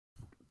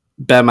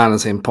Bear man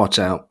is saying Poch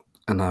Out,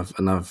 and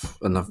Bruv,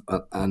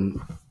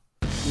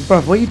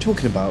 what are you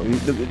talking about?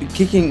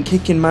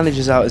 Kicking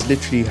managers out is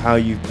literally how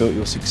you've built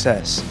your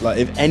success. Like,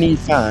 if any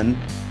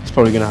fan is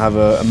probably going to have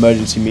an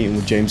emergency meeting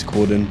with James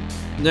Corden.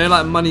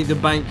 like Money in the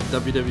Bank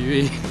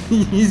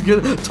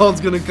WWE.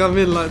 Todd's gonna come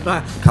in like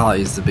that.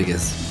 Carly is the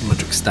biggest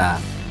Mudrick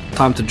stan.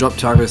 Time to drop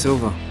Thiago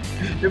Silva.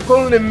 You're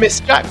calling him Miss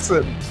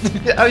Jackson.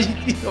 How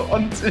you got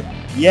onto?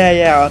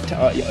 Yeah,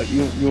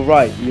 you're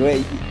right.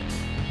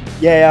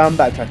 Yeah, I'm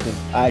backtracking.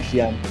 I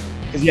actually am.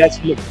 Because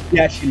he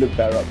actually looked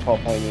better up top.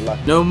 I ain't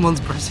like. No one's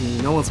pressing you,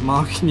 no one's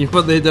marking you,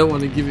 but they don't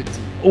want to give it to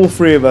you. All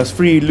three of us,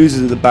 three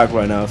losers at the back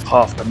right now.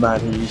 Half the man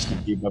he used to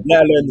be, bruv.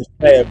 Let alone this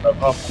player, bruv.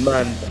 Half the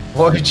man.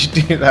 Why would you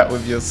do that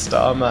with your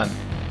star man?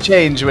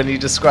 Change when he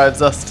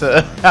describes us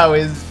to how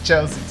his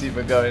Chelsea team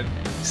are going.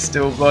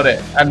 Still got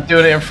it. And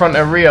doing it in front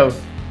of Rio.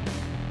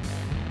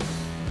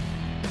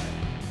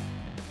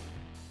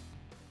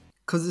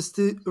 Because it's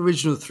the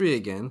original three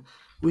again,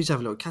 we just have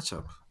a little catch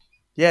up.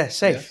 Yeah,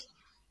 safe.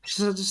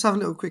 Just have a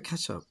little quick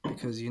catch up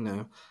because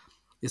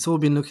it's all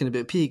been looking a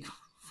bit peak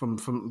from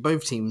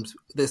both teams.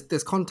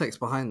 There's context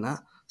behind that,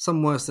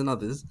 some worse than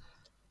others.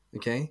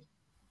 Okay,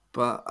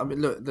 but I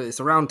mean, look, it's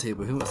a round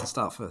table. Who wants to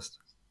start first?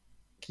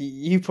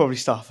 You probably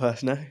start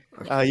first, no?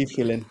 Okay. How are you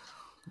feeling?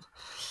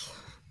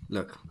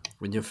 Look,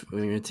 when your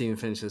team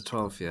finishes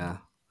 12th, yeah,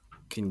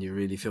 can you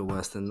really feel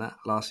worse than that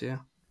last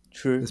year?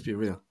 True. Let's be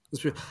real.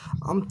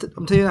 I'm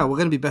telling you now, we're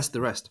going to be best of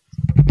the rest.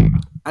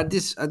 At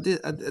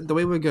the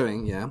way we're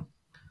going, yeah,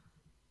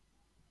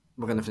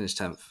 we're going to finish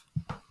 10th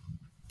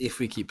if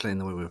we keep playing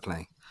the way we're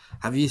playing.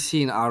 Have you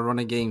seen our run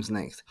of games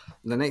next?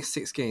 In the next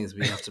 6 games,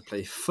 we have to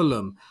play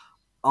Fulham,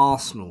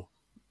 Arsenal.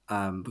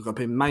 We've got to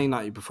play Man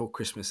United before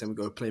Christmas, then we've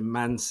got to play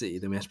Man City,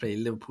 then we have to play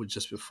Liverpool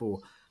just before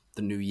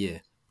the new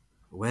year.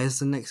 Where's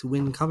the next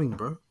win coming,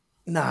 bro?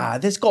 Nah,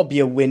 there's got to be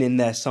a win in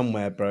there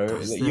somewhere,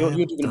 bro. You're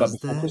talking about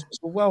before Christmas.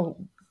 Well,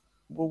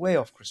 we're way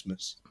off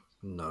Christmas.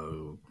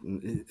 No,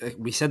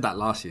 we said that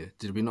last year.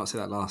 Did we not say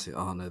that last year?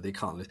 Oh no, they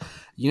can't.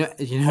 You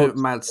know,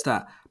 mad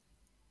stat.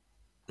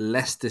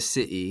 Leicester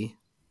City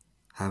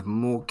have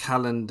more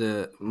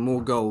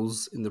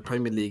goals in the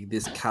Premier League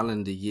this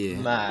calendar year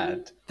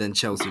than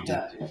Chelsea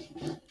did,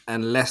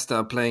 and Leicester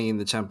are playing in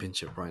the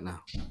Championship right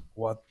now.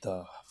 What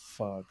the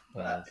fuck,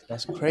 bro?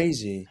 That's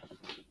crazy.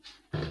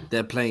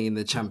 They're playing in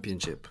the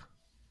Championship.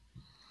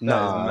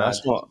 Nah,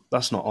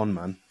 that's not on,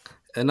 man.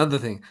 Another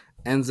thing,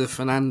 Enzo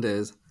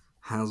Fernandez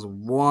has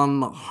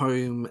one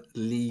home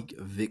league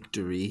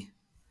victory.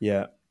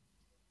 Yeah.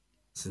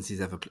 Since he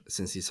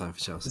signed for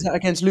Chelsea. Is that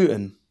against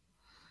Luton?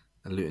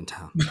 And Luton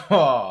Town.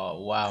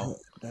 Oh wow.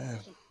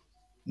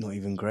 Not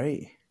even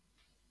great.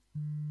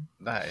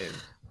 That is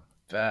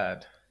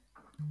bad.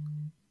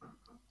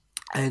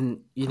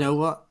 And you know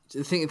what?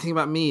 The thing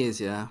about me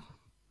is, yeah,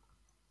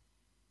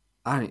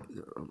 I'm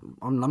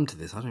numb to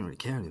this. I don't really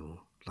care anymore.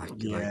 After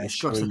what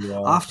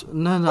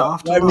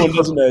everyone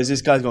doesn't know is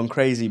this guy's gone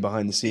crazy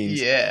behind the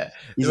scenes. Yeah,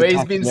 the way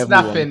he's been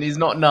snapping, he's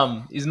not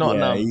numb. He's not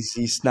numb.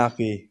 He's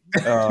snappy.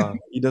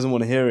 He doesn't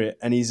want to hear it,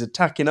 and he's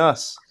attacking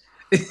us.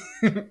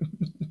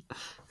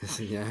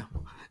 Yeah,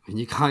 when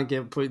you can't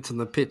get points on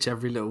the pitch,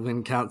 every little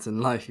win counts in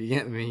life. You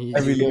get me?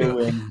 Every little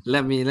win.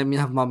 Let me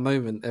have my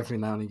moment every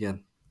now and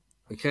again.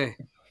 Okay,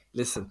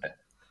 listen.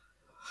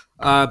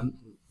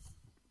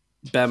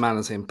 Bear man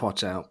is saying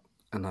Poch Out.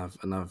 And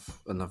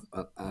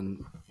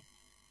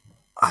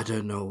I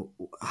don't know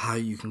how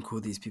you can call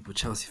these people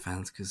Chelsea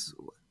fans because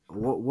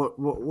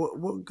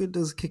what good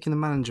does kicking a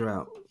manager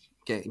out,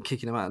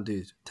 kicking him out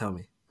do? Tell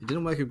me. It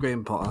didn't work with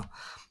Graham Potter.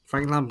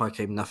 Frank Lampard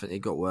came nothing. It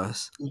got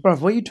worse. Bruv,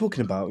 what are you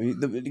talking about?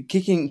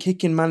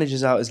 Kicking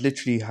managers out is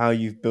literally how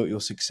you've built your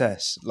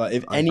success. Like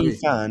if any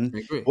fan,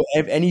 or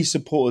if any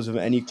supporters of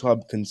any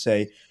club can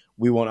say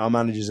we want our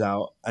managers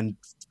out and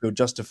feel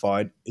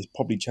justified, it's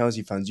probably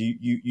Chelsea fans.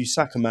 You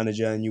sack a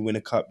manager and you win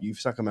a cup. You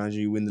sack a manager,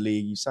 you win the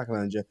league. You sack a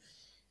manager.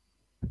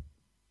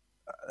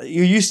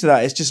 You're used to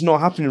that. It's just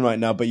not happening right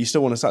now, but you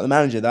still want to sack the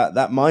manager.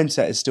 That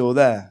mindset is still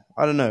there.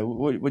 I don't know.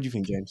 What do you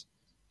think, James?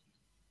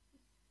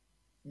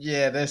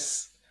 Yeah,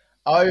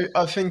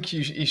 I think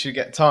he should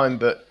get time,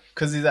 but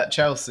because he's at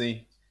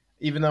Chelsea,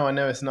 even though I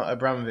know it's not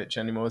Abramovich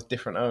anymore, it's a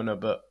different owner,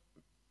 but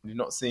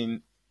you've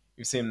seen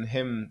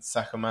him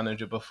sack a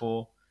manager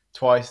before.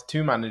 Twice,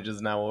 2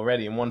 managers now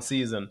already in one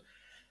season.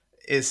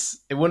 It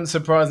wouldn't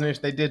surprise me if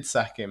they did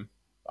sack him.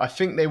 I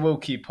think they will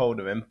keep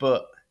hold of him,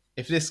 but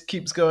if this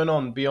keeps going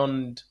on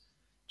beyond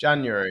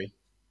January,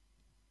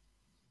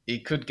 he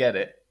could get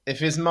it.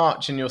 If it's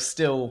March and you're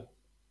still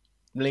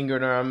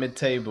lingering around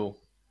mid-table,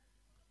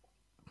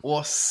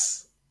 and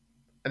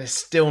it's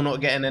still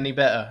not getting any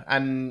better,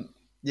 and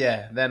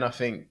yeah, then I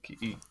think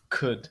he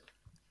could.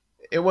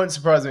 It won't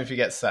surprise me if he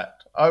gets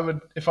sacked.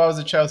 If I was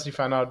a Chelsea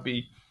fan, I'd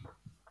be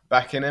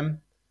backing him,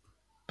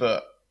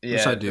 but yeah,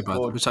 which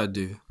I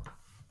do.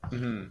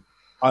 Mm-hmm.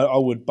 I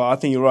would, but I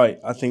think you're right.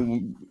 I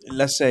think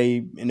let's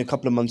say in a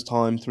couple of months'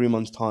 time, 3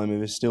 months' time,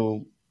 if it's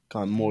still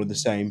kind of more of the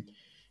same,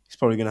 he's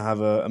probably going to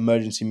have an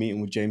emergency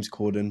meeting with James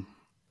Corden.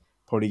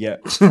 Probably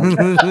get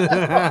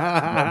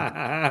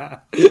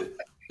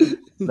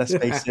Let's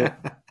face it.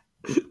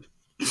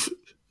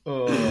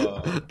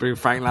 Bring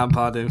Frank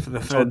Lampard in for the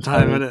third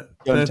time, innit?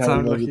 Third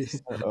time lucky.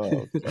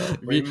 Oh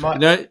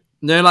god!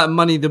 Like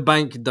Money the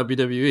Bank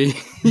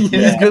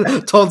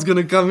WWE. Todd's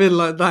gonna come in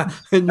like that,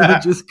 and you're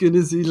just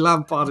gonna see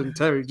Lampard and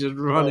Terry just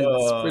running,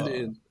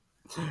 sprinting.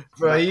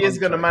 Bro, he is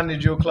gonna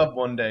manage your club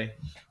one day.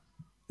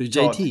 Who's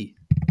JT?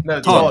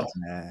 No, Todd.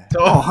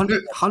 Oh,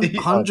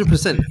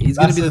 100%. He's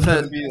gonna be the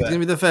first. He's gonna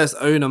be the first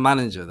owner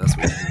manager. That's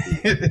what he's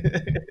gonna be. Do you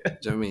know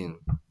what I mean?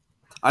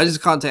 I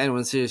just can't take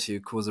anyone seriously who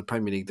calls the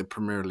Premier League the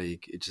Premier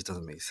League. It just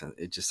doesn't make sense.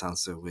 It just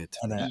sounds so weird.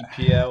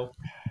 EPL.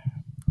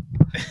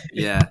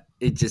 Yeah,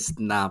 it just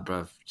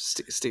bruv.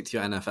 Stick to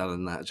your NFL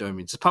and that. Do you know what I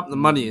mean? Just pump the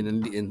money in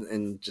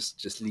and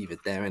just leave it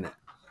there, innit?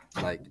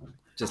 Like,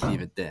 just leave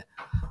it there.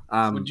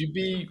 Would you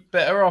be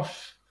better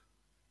off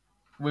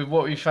with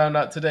what we found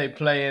out today,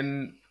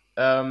 playing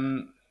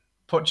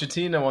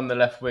Pochettino on the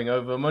left wing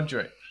over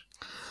Modric?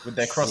 With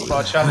their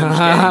crossbar challenge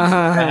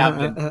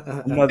games.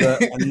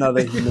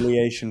 Another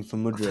humiliation for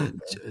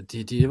Mudryk. Do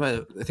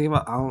you think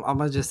about? I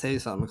might just say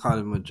something,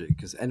 Carly Mudryk,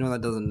 because anyone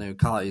that doesn't know,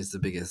 Carly is the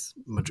biggest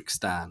Mudryk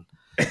stan.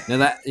 You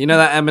know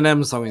that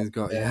Eminem song he's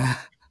got, yeah.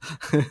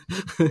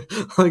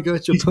 I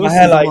got your pussy.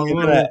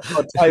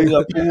 I'll tie you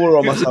like war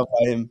on myself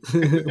by him.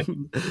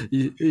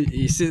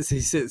 he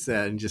sits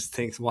there and just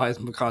thinks, why is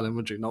Mikhailo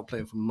Mudryk not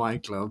playing for my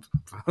club?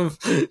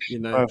 You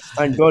know, bro,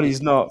 thank God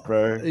he's not,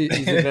 bro. He's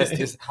the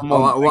best.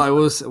 What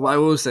I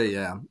will say,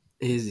 yeah,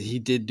 he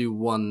did do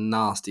one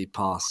nasty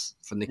pass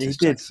for Nicholas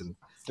Jackson.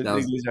 That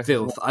was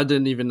filth. I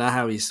didn't even know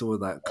how he saw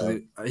that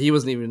because he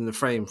wasn't even in the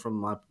frame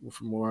from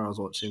where I was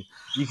watching.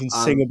 You can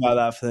sing about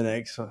that for the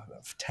next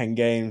 10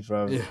 games,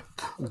 bro. Yeah.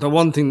 The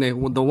one thing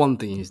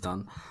he's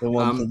done.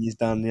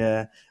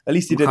 Yeah. At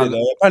least he did it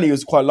though. Apparently he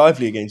was quite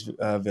lively against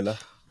Villa.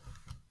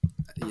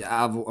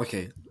 Yeah,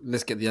 okay.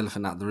 Let's get the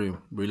elephant out of the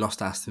room. We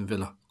lost Aston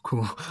Villa.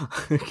 Cool.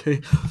 Okay.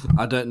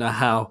 I don't know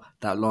how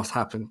that loss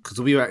happened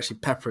because we were actually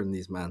peppering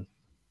these, man.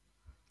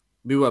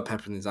 We were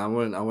peppering these. I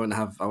won't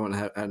have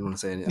anyone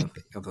say anything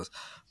others.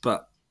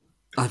 But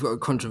I've got a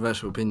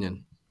controversial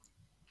opinion.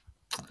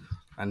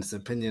 And it's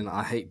an opinion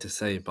I hate to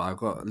say,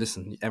 but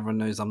listen, everyone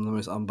knows I'm the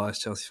most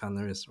unbiased Chelsea fan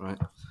there is, right?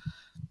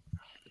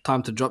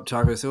 Time to drop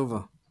Thiago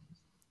Silva.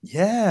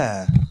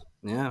 Yeah.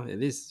 Yeah,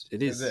 it is.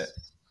 It is.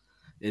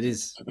 It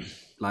is.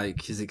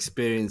 Like, his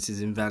experience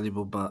is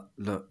invaluable, but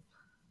look,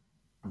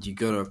 you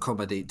got to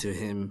accommodate to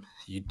him.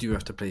 You do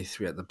have to play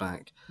three at the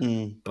back.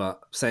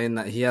 But saying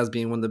that he has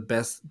been one of the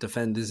best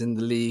defenders in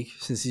the league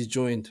since he's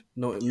joined,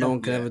 no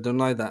one can ever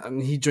deny that.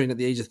 And he joined at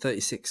the age of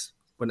 36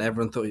 when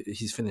everyone thought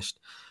he's finished,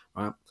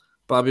 right?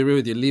 But I'll be real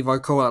with you, Levi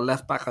Cole at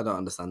left back, I don't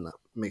understand that.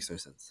 It makes no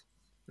sense.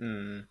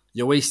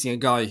 You're wasting a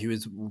guy who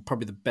is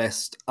probably the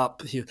best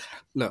up here.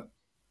 Look,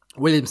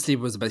 William Saliba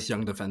was the best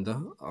young defender,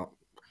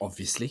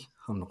 obviously.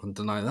 I'm not going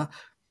to deny that.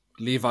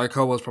 Levi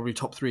Cole was probably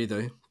top 3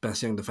 though,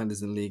 best young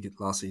defenders in the league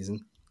last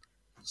season.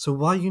 So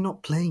why are you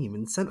not playing him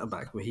in centre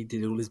back where he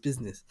did all his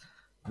business?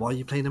 Why are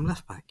you playing him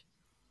left back?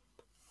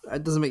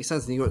 It doesn't make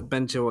sense. And you got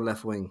Ben Chilwell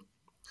left wing,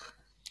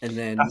 and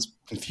then that's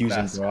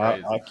confusing, bro.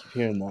 I keep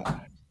hearing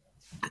that.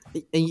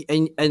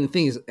 And the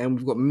thing is, and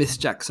we've got Miss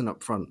Jackson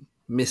up front,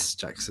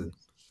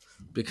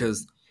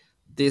 because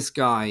this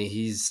guy,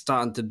 he's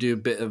starting to do a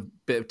bit of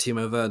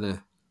Timo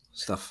Werner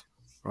stuff.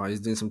 Right,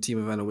 he's doing some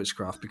Timo Werner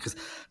witchcraft because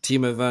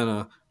Timo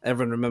Werner,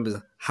 everyone remembers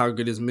how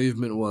good his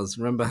movement was.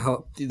 Remember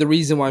how the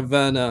reason why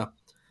Werner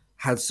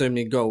had so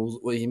many goals,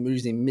 or he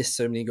usually missed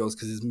so many goals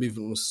because his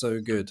movement was so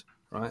good,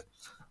 right?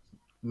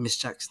 Miss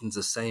Jackson's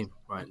the same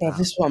right now.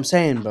 This is what I'm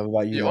saying, bro,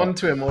 about you. You're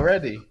onto him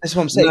already. That's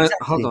what I'm saying. No,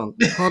 exactly. Hold on.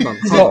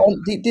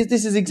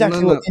 This is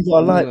exactly what people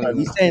are like, bro.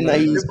 He's saying that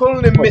he's... You're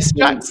calling him Miss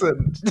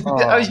Jackson. Oh,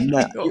 how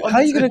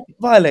are you going to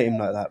violate him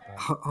like that,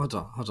 bro?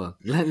 Hold on.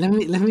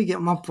 Let me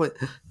get my point.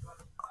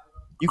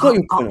 You got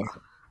your point.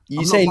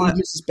 You're saying he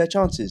misses better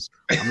chances.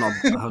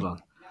 Hold on.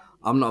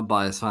 I'm not a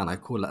biased fan. I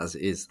call it as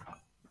it is.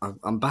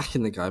 I'm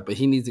backing the guy, but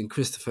he needs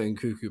Christopher and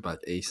Cuckoo back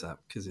ASAP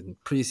because in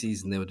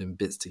pre-season they were doing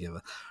bits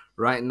together.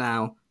 Right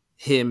now,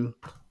 him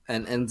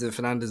and Enzo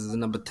Fernandez is a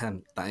number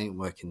 10. That ain't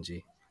working,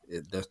 G.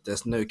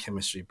 There's no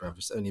chemistry, bro.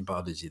 It's only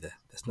biology there.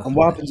 There's nothing. And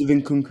what happens if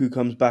Nkunku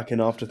comes back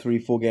and after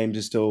 3-4 games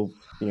is still,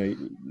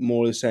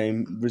 more the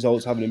same?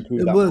 Results haven't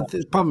improved.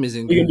 The problem is,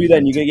 you're gonna do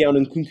then. You're gonna get on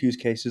Nkunku's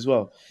case as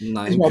well.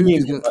 No, he's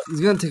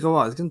gonna take a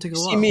while.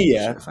 See me,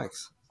 yeah.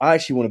 Thanks. I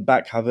actually want to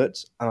back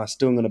Havertz, and I'm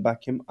still going to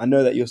back him. I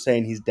know that you're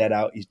saying he's dead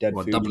out. He's dead.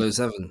 What, food.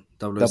 007?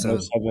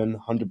 007,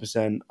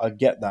 100%. I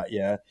get that,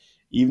 yeah.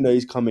 Even though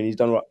he's coming, he's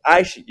done right.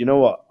 Actually, you know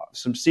what?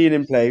 From seeing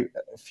him play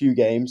a few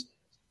games,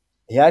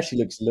 he actually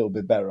looks a little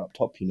bit better up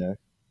top, And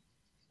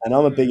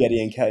I'm a big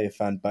Eddie Nketiah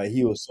fan, but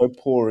he was so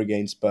poor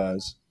against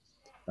Spurs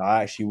that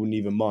I actually wouldn't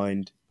even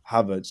mind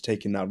Havertz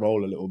taking that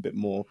role a little bit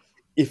more.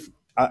 If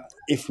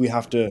we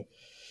have to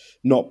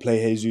not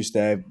play Jesus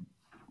there,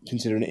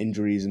 considering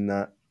injuries and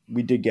that.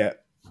 We did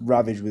get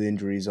ravaged with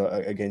injuries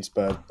against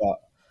Spurs,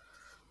 but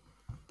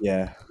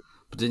yeah.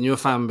 But in your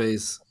fan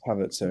base,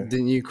 Havertz,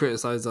 didn't you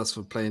criticise us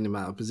for playing him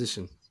out of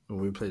position when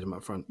we played him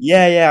up front.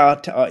 Yeah.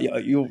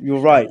 You're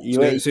right.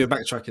 So you're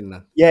backtracking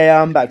then.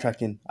 Yeah, I'm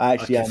backtracking. I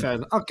actually am. Fair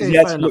enough. Okay,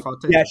 fair enough. I'll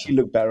take he actually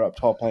looked better up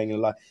top, playing a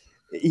lie.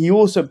 He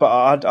also,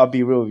 but I'll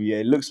be real with you.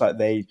 It looks like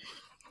I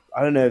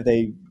don't know if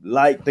they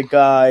like the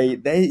guy.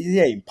 They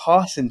ain't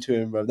passing to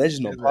him, bro. They're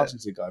just not passing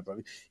to the guy,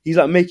 bro. He's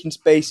like making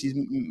space. He's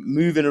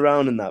moving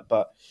around and that,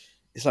 but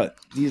it's like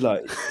he's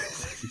like.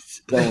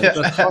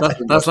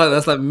 that's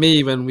like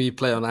me when we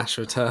play on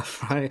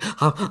AstroTurf, right?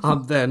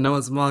 I'm there, no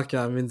one's marking,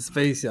 I'm in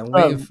space, I'm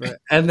waiting for it,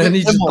 and then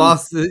he just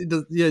passes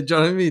it. Yeah, do you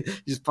know what I mean?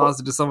 He just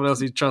passes it to someone else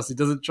he trusts. He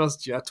doesn't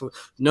trust you at all.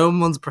 No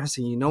one's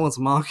pressing you, no one's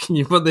marking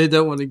you, but they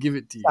don't want to give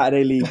it to you.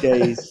 Saturday League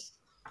days.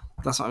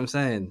 That's what I'm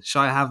saying.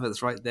 Shy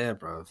Havertz right there,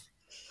 bro.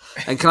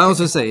 And can I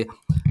also say,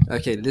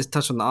 okay, let's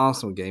touch on the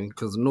Arsenal game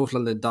because the North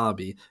London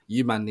derby,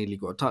 you man nearly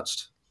got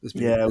touched. Let's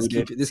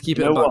keep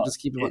it about.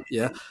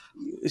 Yeah.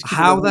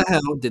 How the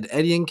hell did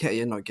Eddie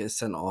Nketiah not get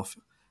sent off?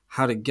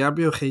 How did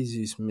Gabriel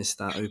Jesus miss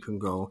that open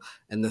goal?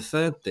 And the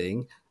third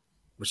thing,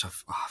 which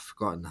I've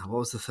forgotten now. What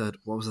was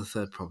the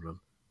third problem?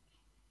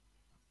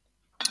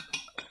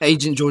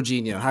 Agent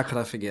Jorginho. How could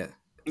I forget?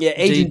 Yeah,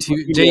 Agent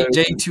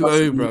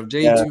J2O, bro.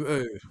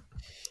 J2O.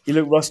 He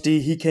looked rusty.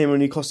 He came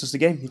and he cost us the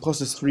game. He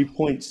cost us 3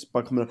 points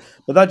by coming on.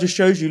 But that just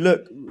shows you,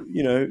 look,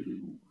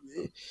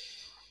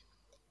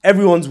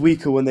 everyone's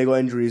weaker when they got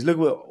injuries. Look,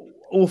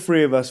 all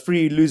three of us,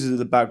 3 losers at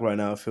the back right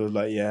now. It feels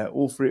like,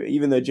 all 3.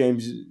 Even though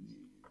James'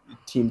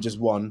 team just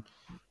won,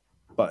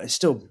 but it's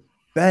still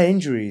bare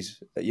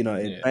injuries. Bare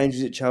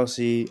injuries at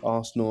Chelsea,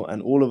 Arsenal,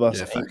 and all of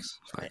us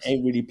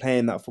ain't really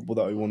playing that football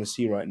that we want to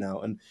see right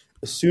now. And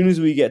as soon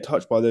as we get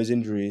touched by those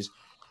injuries,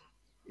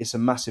 it's a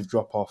massive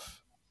drop off.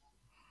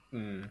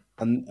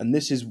 And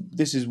this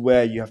is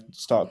where you have to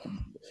start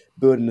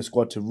building a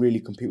squad to really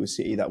compete with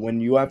City. That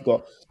when you have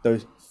got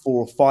those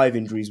 4 or 5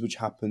 injuries, which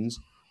happens,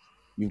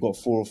 you've got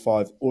 4 or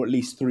 5, or at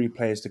least 3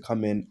 players to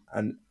come in,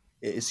 and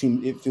it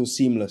feels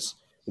seamless.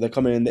 They're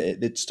coming in,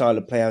 the style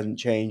of play hasn't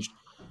changed,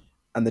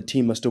 and the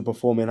team are still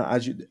performing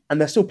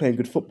and they're still playing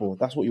good football.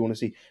 That's what you want to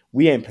see.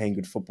 We ain't playing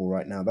good football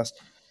right now. That's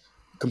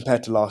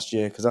compared to last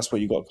year, because that's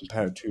what you got to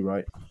compare it to,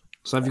 right?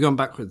 So have you gone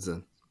backwards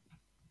then?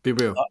 Be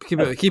real.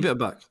 Keep it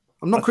back.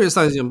 I'm not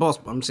criticizing your boss,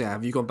 but I'm saying,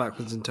 have you gone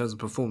backwards in terms of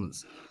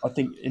performance? I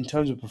think in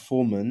terms of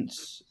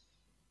performance,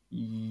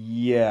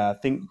 yeah, I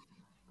think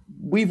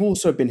we've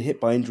also been hit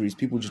by injuries.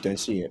 People just don't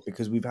see it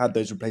because we've had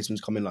those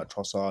replacements come in like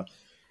Trossard.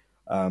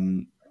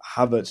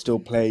 Havertz still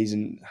plays,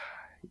 and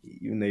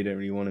even though you don't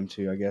really want him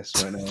to, I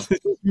guess, right now.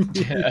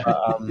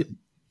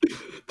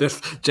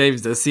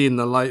 James, they're seeing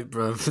the light,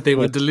 bro. They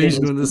were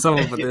delusional in the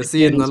summer, but they're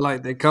seeing the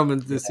light. They're coming.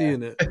 They're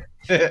seeing it.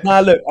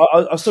 Nah, look,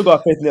 I still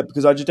got faith in that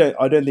because I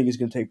don't think it's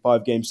going to take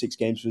 5 games, 6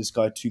 games for this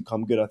guy to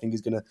come good. I think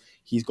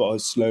he's got to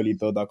slowly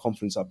build that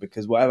confidence up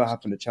because whatever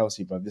happened at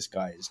Chelsea, bro, this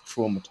guy is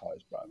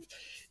traumatized, bro.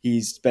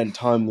 He's spent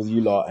time with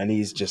you lot, and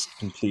he's just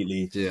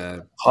completely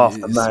half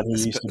the man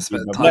he used to be.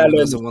 Spent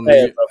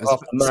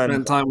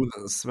time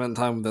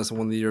with us and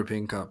won the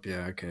European Cup.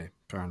 Yeah, okay,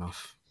 fair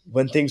enough.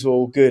 When things were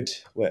all good,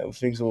 when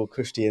things were all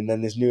cushy, and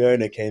then this new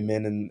owner came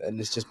in, and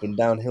it's just been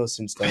downhill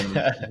since then.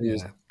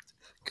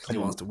 Because he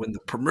wants to win the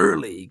Premier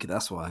League,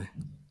 that's why.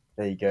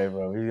 There you go,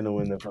 bro. He's going to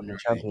win the fucking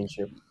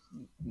championship,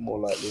 more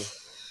likely.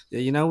 Yeah,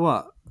 you know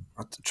what?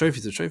 A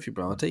trophy's a trophy,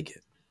 bro. I'll take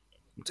it.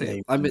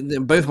 I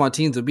mean, both my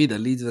teams will be there.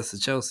 Leeds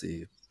versus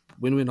Chelsea.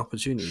 Win-win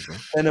opportunities, bro.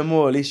 Say no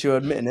more. At least you're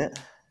admitting it.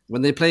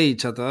 When they play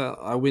each other,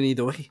 I win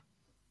either way.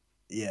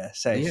 Yeah,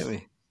 safe.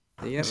 You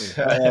get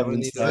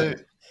me? So,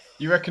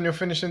 you reckon you're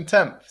finishing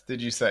 10th?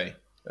 Did you say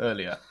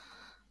earlier,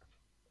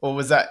 or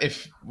was that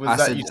if? I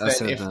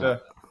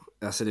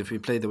said if we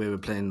play the way we're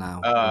playing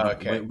now,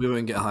 okay, we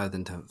won't get higher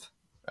than 10th.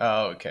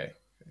 Oh, okay.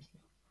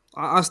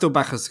 I still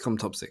back us to come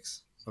top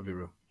 6. I'll be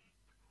real.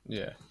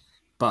 Yeah,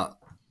 but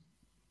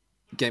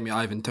get me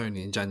Ivan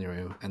Toney in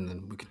January, and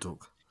then we could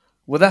talk.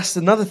 Well, that's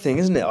another thing,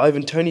 isn't it?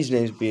 Ivan Toney's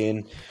name's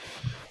being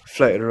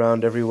floated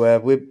around everywhere.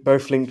 We're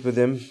both linked with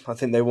him. I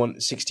think they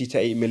want 60 to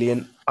 80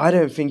 million. I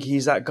don't think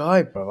he's that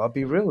guy, bro. I'll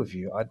be real with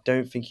you. I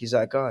don't think he's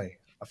that guy.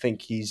 I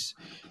think he's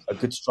a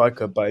good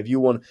striker, but if you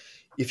want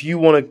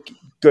to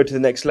go to the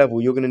next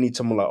level, you're going to need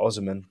someone like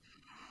Osimhen.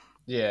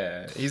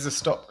 Yeah, he's a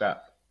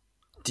stopgap.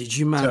 Did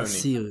you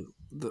see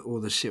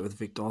all the shit with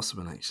Victor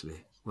Osimhen?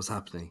 Actually, what's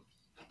happening?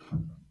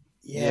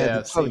 Yeah,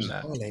 I've seen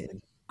that.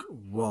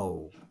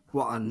 Whoa.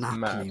 What a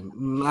Napoli.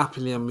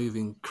 Napoli are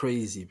moving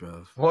crazy,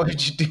 bro. Why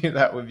did you do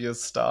that with your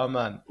star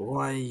man?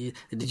 Why?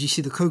 Did you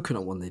see the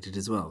coconut one they did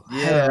as well?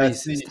 Yeah.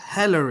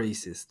 Hella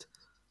racist.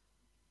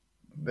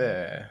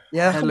 There.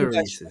 Yeah, hella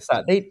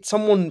racist.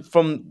 Someone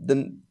from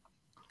the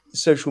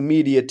social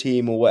media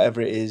team or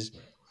whatever it is,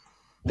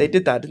 they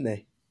did that, didn't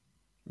they?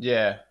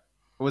 Yeah.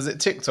 Was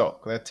it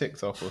TikTok? Their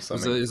TikTok or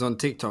something? It was on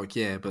TikTok,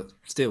 yeah, but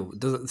still,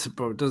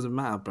 it doesn't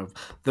matter, bro.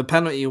 The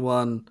penalty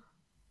one,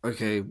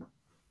 okay,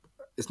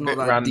 it's not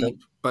that random. Deep,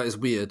 but it's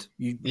weird.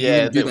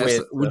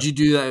 Would you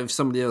do that if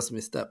somebody else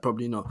missed that?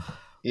 Probably not.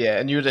 Yeah,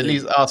 and you would at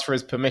least ask for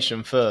his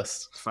permission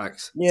first.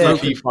 Facts. Yeah,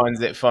 if he finds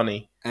it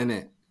funny.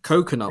 And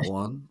coconut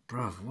one,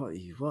 bro.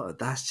 What?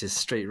 That's just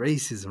straight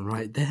racism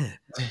right there.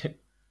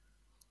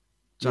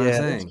 Do you know what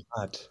I'm saying?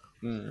 That's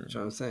Do you know what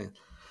I'm saying?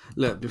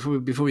 Look,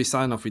 before we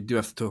sign off, we do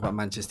have to talk about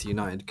Manchester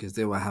United because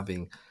they were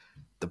having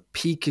the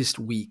peakest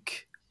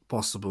week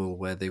possible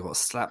where they got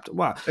slapped.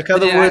 Wow. Look how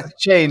the words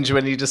change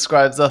when he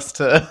describes us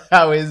to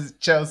how his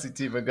Chelsea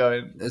team are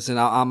going. Listen,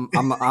 I'm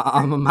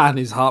a man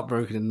who's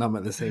heartbroken and numb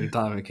at the same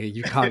time. Okay,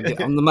 you can't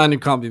get. I'm the man who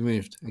can't be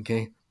moved.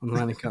 Okay, I'm the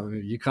man who can't be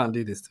moved. You can't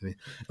do this to me.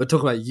 But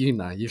talk about you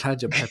now. You've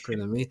had your pepper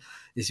in me.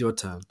 It's your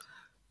turn.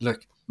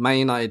 Look, Man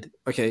United.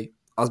 Okay,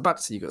 I was about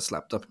to say you got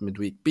slapped up in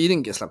midweek, but you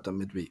didn't get slapped up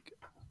midweek.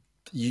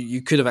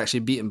 You could have actually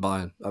beaten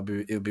Bayern.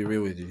 It'll be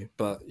real with you.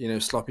 But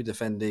sloppy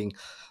defending.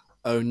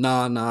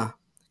 Onana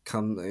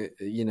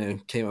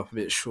came up a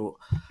bit short,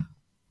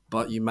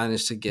 but you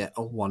managed to get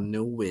a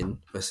 1-0 win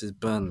versus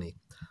Burnley.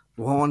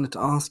 What I wanted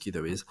to ask you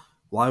though is,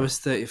 why was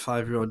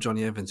 35-year-old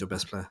Johnny Evans your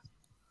best player?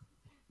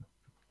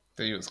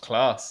 He was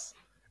class.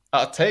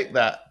 I'll take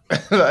that.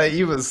 Like,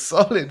 he was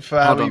solid for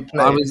how he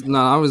played.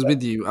 I was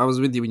with you. I was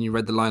with you when you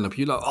read the lineup.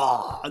 You're like,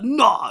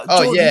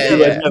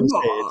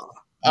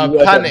 I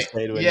panicked.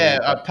 Yeah,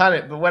 I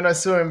panicked. But when I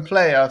saw him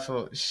play, I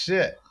thought,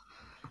 shit,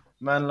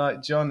 man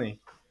like Johnny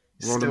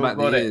still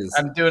got it.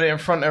 And doing it in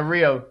front of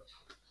Rio.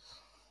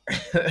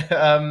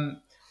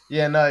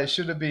 It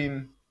should have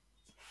been.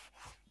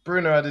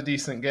 Bruno had a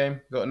decent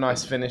game. Got a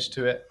nice finish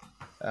to it.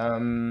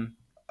 I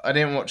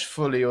didn't watch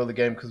fully all the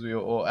game because we were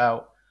all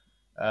out.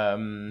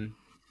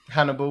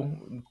 Hannibal,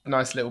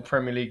 nice little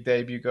Premier League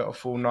debut, got a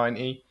full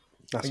 90.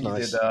 That's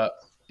nice.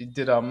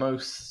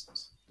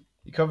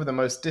 He covered the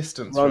most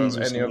distance runs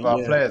from any of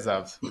our players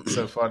have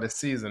so far this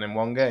season in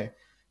one game.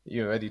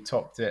 You already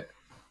topped it.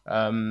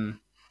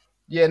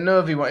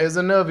 Nervy one. It was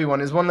a nervy one.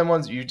 It was one of the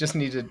ones you just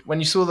needed. When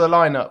you saw the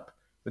lineup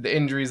with the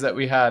injuries that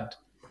we had,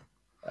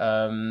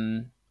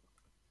 Hannibal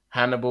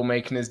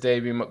making his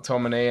debut,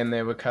 McTominay, and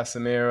there were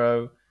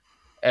Casemiro.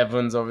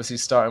 Evans obviously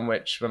starting,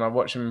 which when I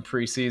watched him in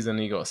pre-season,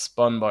 he got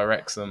spun by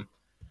Wrexham.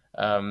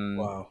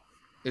 Wow.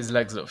 His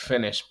legs look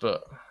finished,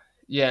 but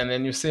and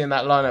then you're seeing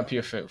that lineup,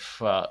 you think,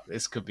 fuck,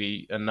 this could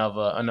be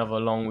another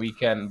long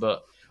weekend.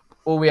 But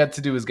all we had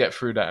to do was get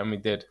through that, and we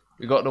did.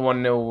 We got the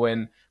 1-0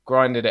 win,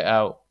 grinded it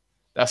out.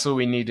 That's all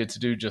we needed to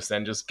do just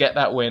then. Just get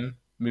that win,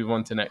 move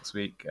on to next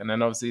week. And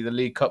then obviously the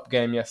League Cup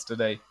game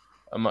yesterday,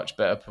 a much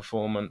better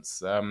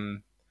performance.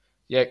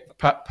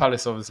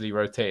 Palace obviously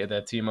rotated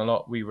their team a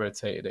lot. We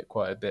rotated it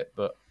quite a bit,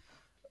 but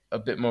a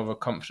bit more of a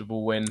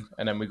comfortable win.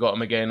 And then we got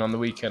them again on the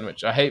weekend,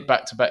 which I hate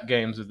back-to-back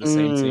games with the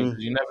same team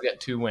because you never get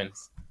 2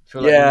 wins. I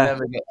feel like you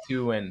never get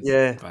 2 wins.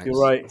 Yeah, thanks. You're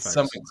right.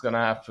 Something's going to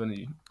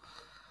happen.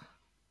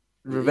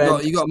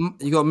 Revenge.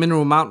 You got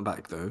Mineral Mount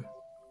back though,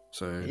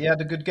 so he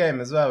had a good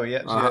game as well. He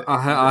actually,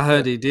 I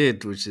heard he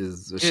did, which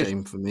is a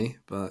shame for me,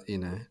 but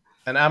And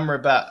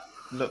Amrabat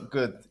looked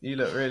good. He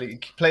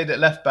played at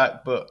left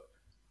back, but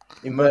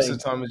most of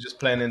the time was just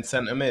playing in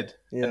centre mid.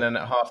 Yeah. And then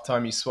at half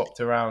time he swapped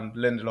around.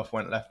 Lindelof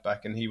went left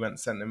back and he went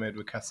centre mid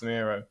with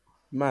Casemiro.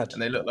 Mad.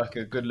 And they look like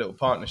a good little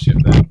partnership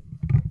there.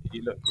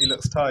 He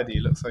looks tidy.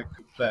 He looks like a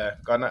good player.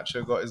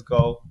 Garnacho got his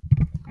goal.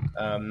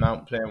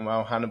 Mount playing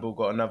well. Hannibal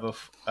got another,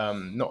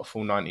 not a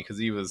full 90 because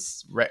he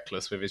was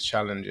reckless with his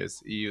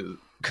challenges. He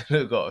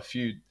could have got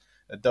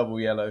a double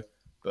yellow.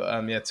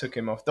 But took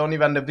him off. Donny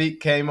van der Beek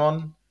came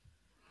on.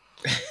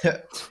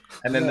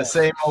 And then the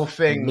same old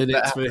thing.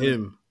 Minutes for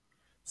him.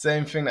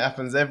 Same thing that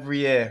happens every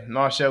year.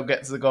 Martial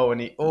gets the goal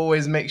and he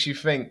always makes you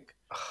think,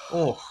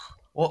 oh,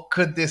 what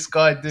could this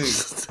guy do?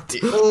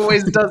 He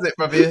always does it,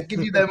 brother. He'll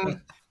give you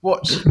them,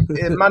 watch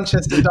in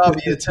Manchester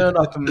Derby, you turn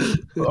up and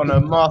on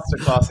a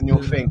masterclass and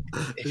you'll think,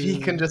 if he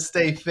can just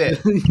stay fit,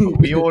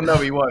 we all know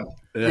he won't.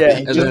 Yeah.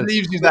 He just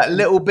leaves you that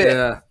little bit.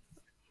 Yeah.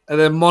 And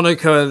then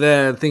Monaco are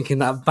there thinking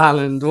that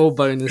Ballon d'Or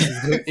bonus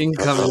is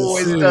incoming.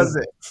 Always soon. Does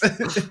it.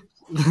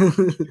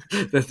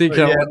 They're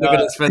thinking they're going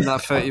to spend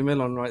that 30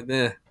 mil on right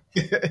there.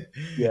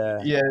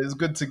 Yeah, it was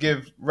good to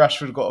give.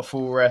 Rashford got a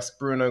full rest.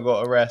 Bruno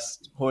got a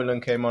rest.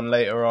 Højlund came on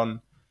later on.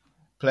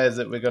 Players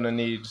that we're going to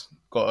need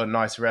got a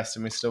nice rest,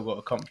 and we still got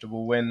a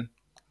comfortable win.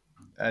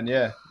 And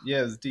it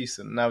was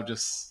decent. Now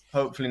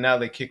hopefully now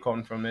they kick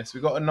on from this.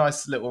 We got a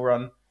nice little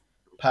run.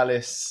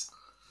 Palace,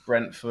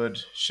 Brentford,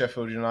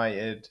 Sheffield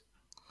United,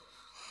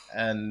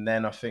 and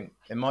then I think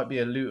it might be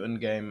a Luton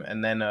game,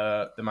 and then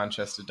the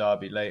Manchester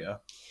Derby later.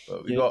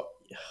 But you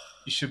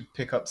should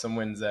pick up some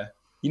wins there.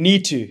 You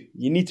need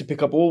to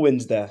pick up all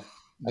wins there.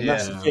 And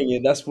that's the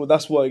thing. That's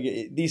what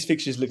these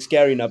fixtures look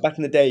scary now. Back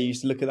in the day, you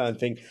used to look at that and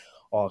think,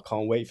 oh, I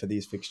can't wait for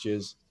these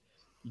fixtures.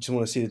 You just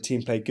want to see the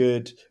team play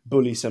good,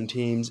 bully some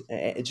teams.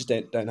 It just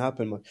don't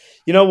happen.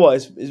 You know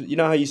what? You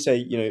know how you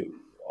say,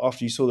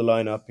 after you saw the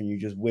lineup and you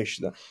just wish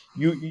that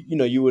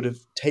you would have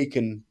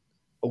taken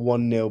a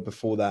 1-0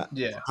 before that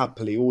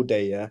happily all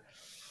day,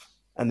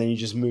 and then you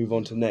just move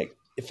on to the next.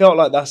 It felt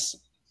like that's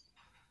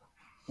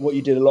what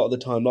you did a lot of the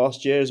time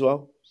last year as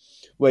well,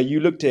 where you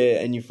looked at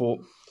it and you thought,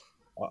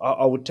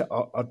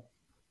 I'd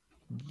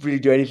really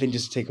do anything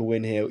just to take a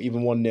win here,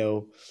 even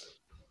 1-0,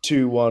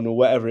 2-1 or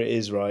whatever it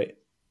is, right?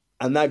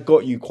 and that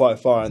got you quite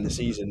far in the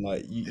season.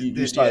 Like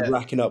you started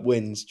racking up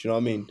wins. Do you know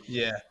what I mean?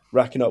 Yeah.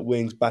 Racking up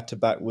wins,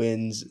 back-to-back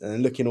wins,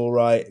 and looking all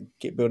right,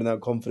 building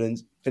that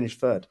confidence, finish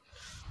third.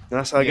 And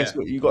that's how I guess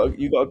you got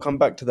to come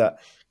back to that,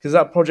 because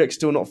that project's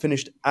still not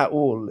finished at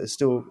all. There's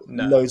still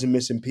loads of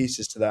missing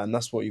pieces to that, and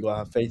that's what you got to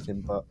have faith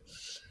in. But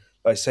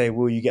like I say,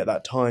 will you get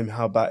that time?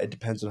 How bad? It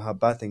depends on how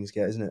bad things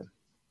get, isn't it?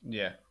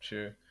 Yeah,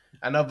 true.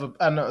 And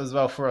as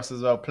well for us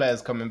as well,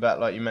 players coming back,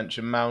 like you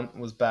mentioned, Mount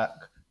was back,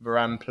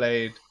 Varane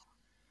played.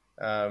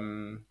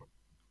 Can't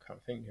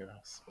think who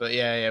else, but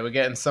we're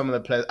getting some of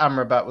the players.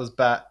 Amrabat was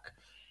back.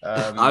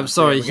 I'm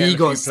sorry, he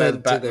got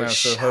sent to the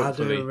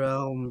shadow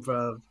realm,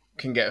 bro.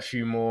 Can get a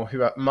few more.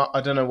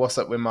 I don't know what's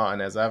up with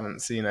Martinez. I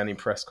haven't seen any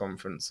press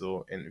conference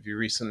or interview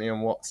recently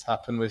on what's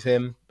happened with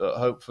him, but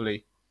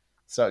hopefully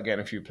start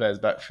getting a few players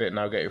back fit.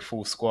 Now get your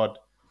full squad,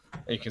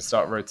 and you can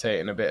start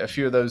rotating a bit. A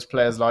few of those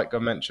players, like I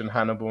mentioned,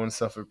 Hannibal and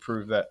stuff, have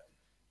proved that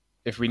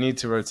if we need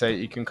to rotate,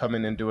 he can come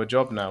in and do a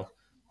job now.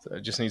 So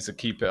it just needs to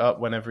keep it up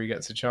whenever he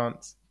gets a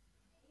chance.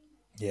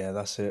 Yeah,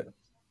 that's it.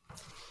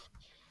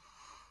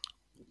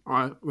 All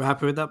right, we're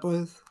happy with that,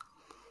 boys?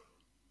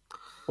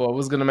 Well, I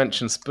was going to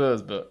mention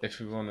Spurs, but if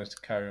we wanted to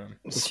carry on.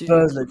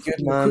 Spurs look good,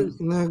 man.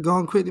 No, go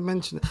on, quickly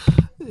mention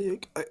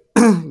it.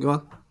 Go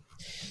on.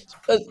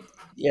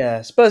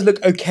 Spurs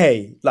look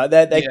okay. Like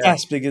they're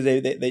gassed because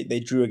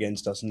they drew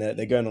against us, and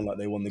they're going on like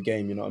they won the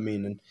game. You know what I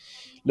mean? And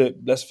look,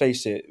 let's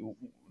face it,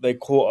 they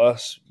caught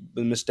us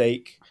with a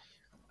mistake,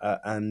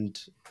 and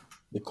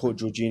they caught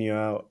Jorginho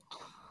out,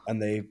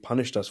 and they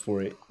punished us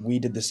for it. We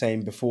did the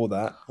same before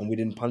that, and we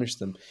didn't punish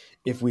them.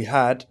 If we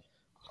had,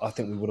 I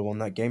think we would have won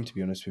that game, to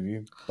be honest with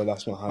you. But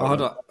that's not how.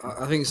 Hold on,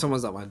 I think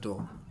someone's at my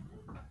door,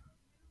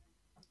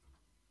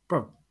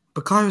 bro.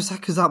 Bukayo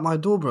Saka's at my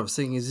door, bro.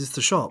 Saying, "Is this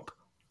the shop?"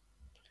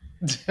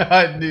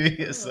 I knew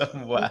you were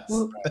some West.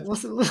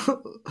 What's it?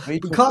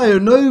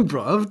 Bukayo, no,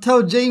 bro.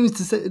 Tell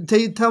James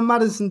tell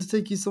Madison to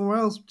take you somewhere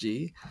else,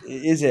 G.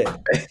 Is it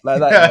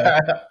like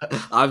that?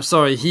 Yeah? I'm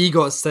sorry, he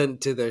got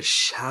sent to the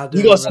shadow.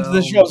 He got sent to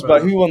the shops, bro.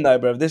 Who won that,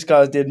 bro? This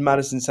guy did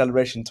Madison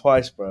celebration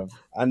twice, bro,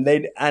 and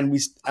we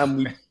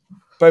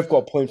both got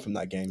a point from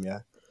that game, yeah.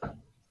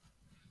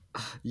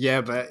 Yeah,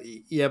 but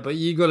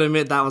you got to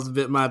admit that was a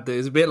bit mad. Though. It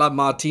was a bit like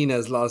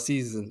Martinez last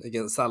season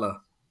against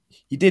Salah.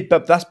 He did,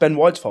 but that's Ben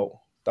White's fault.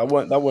 That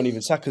weren't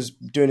even Saka's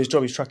doing his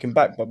job. He's tracking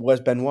back, but where's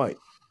Ben White?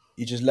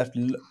 He just left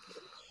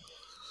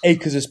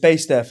acres of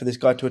space there for this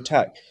guy to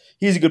attack.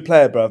 He's a good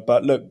player, bro.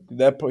 But look,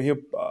 they're probably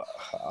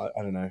I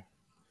don't know.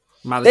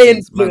 They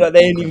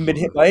ain't even been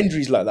hit by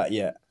injuries like that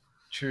yet.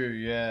 True,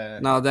 yeah.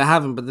 No, they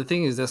haven't. But the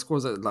thing is, their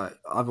scores are like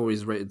I've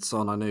always rated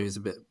Son. I know he's a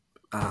bit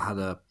had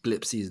a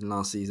blip season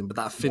last season, but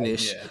that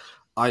finish,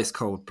 ice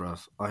cold,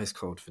 bruv, ice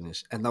cold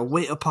finish, and the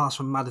waiter pass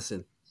from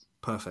Madison,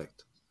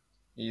 perfect.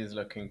 He is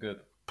looking good.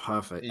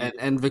 Perfect.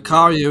 And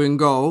Vicario in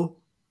goal,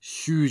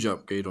 huge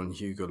upgrade on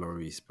Hugo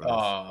Lloris, bro.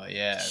 Oh,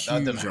 yeah. I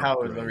don't know how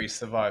Lloris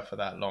survived for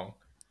that long.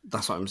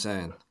 That's what I'm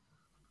saying.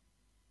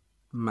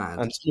 Mad.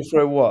 And Smith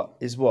Rowe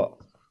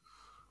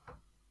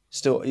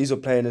Still, he's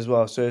not playing as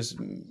well. So it's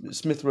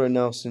Smith Rowe,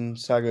 Nelson,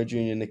 Sago Jr.,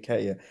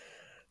 Nketiah.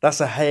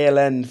 That's a hale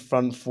end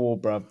front four,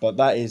 bruv. But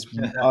that is,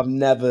 I've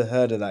never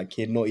heard of that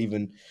kid, not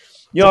even...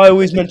 You know, I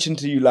always mention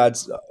to you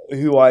lads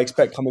who I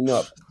expect coming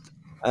up.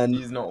 And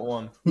he's not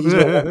one. He's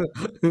not one.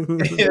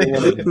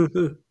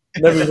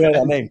 Never even heard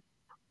that name.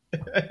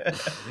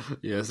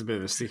 Yeah, it's a bit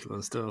of a sticky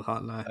one still,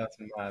 can't lie. That's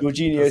mad.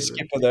 Jorginho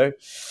skipper though.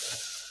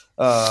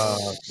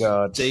 Oh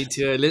god.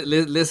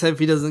 JTO, let's hope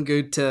he doesn't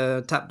go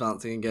to tap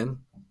dancing again.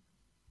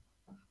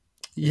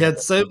 He had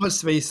so much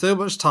space, so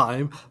much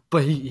time,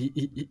 but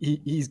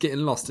he's getting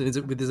lost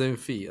with his own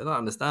feet. I don't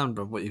understand,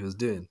 bro, what he was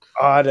doing.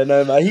 I don't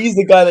know, man. He's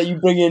the guy that you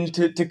bring in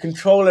to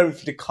control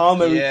everything, to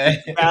calm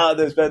everything out.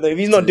 If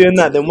he's not doing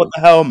that, then what the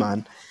hell,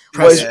 man?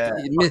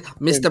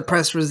 Mr.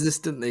 Press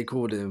Resistant, they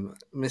called him.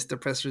 Mr.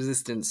 Press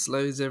Resistant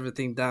slows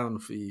everything down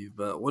for you.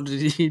 But what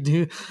did he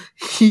do?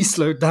 He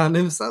slowed down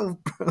himself,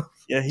 bro.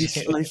 Yeah, he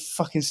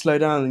fucking slowed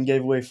down and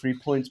gave away 3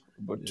 points.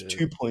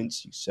 2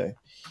 points, you say.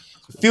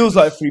 It feels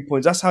like 3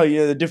 points. That's how you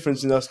know the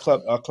difference in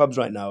our clubs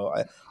right now.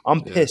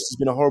 I'm pissed. It's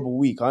been a horrible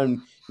week. I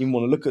don't even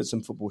want to look at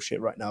some football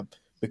shit right now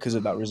because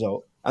of that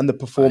result and the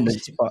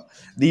performance. But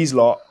these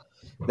lot,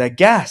 they're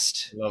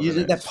gassed.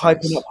 They're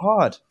piping up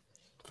hard.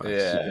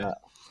 Yeah.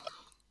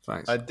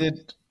 Thanks. I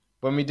did,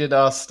 when we did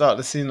our start of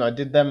the season, I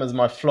did them as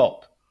my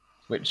flop,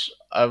 which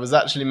I was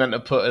actually meant to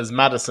put as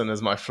Madison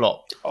as my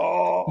flop.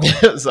 Oh.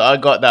 So I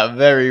got that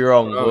very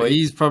wrong. Bro,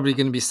 he's probably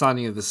going to be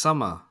signing of the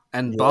summer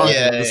and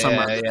bargain of the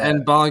summer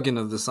and bargain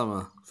of the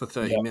summer for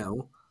 30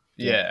 mil.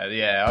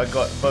 Yeah, I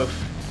got both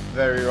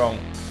very wrong.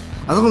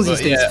 As long as he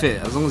stays fit.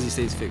 As long as he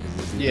stays fit.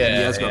 He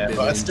has got a bit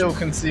but I still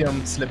can see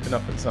him slipping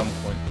up at some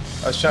point.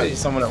 I was chatting to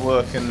someone at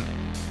work and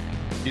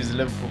he's a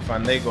Liverpool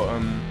fan. They got I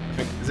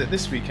think, is it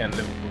this weekend,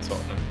 Liverpool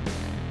Tottenham?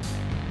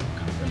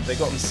 They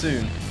got them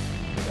soon,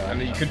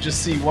 and you could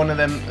just see one of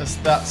them as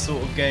that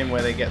sort of game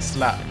where they get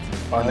slapped.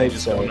 I hope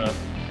so.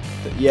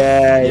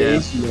 It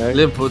is, you know.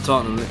 Liverpool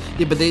Tottenham.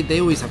 Yeah, but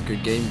they always have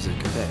good games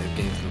and competitive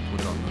games. Liverpool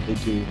Tottenham. They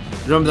do.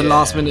 Remember the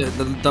last minute,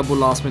 the double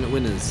last minute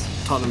winners?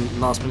 Tottenham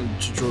last minute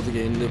to draw the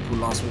game, Liverpool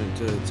last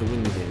minute to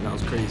win the game. That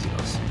was crazy.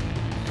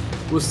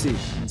 We'll see.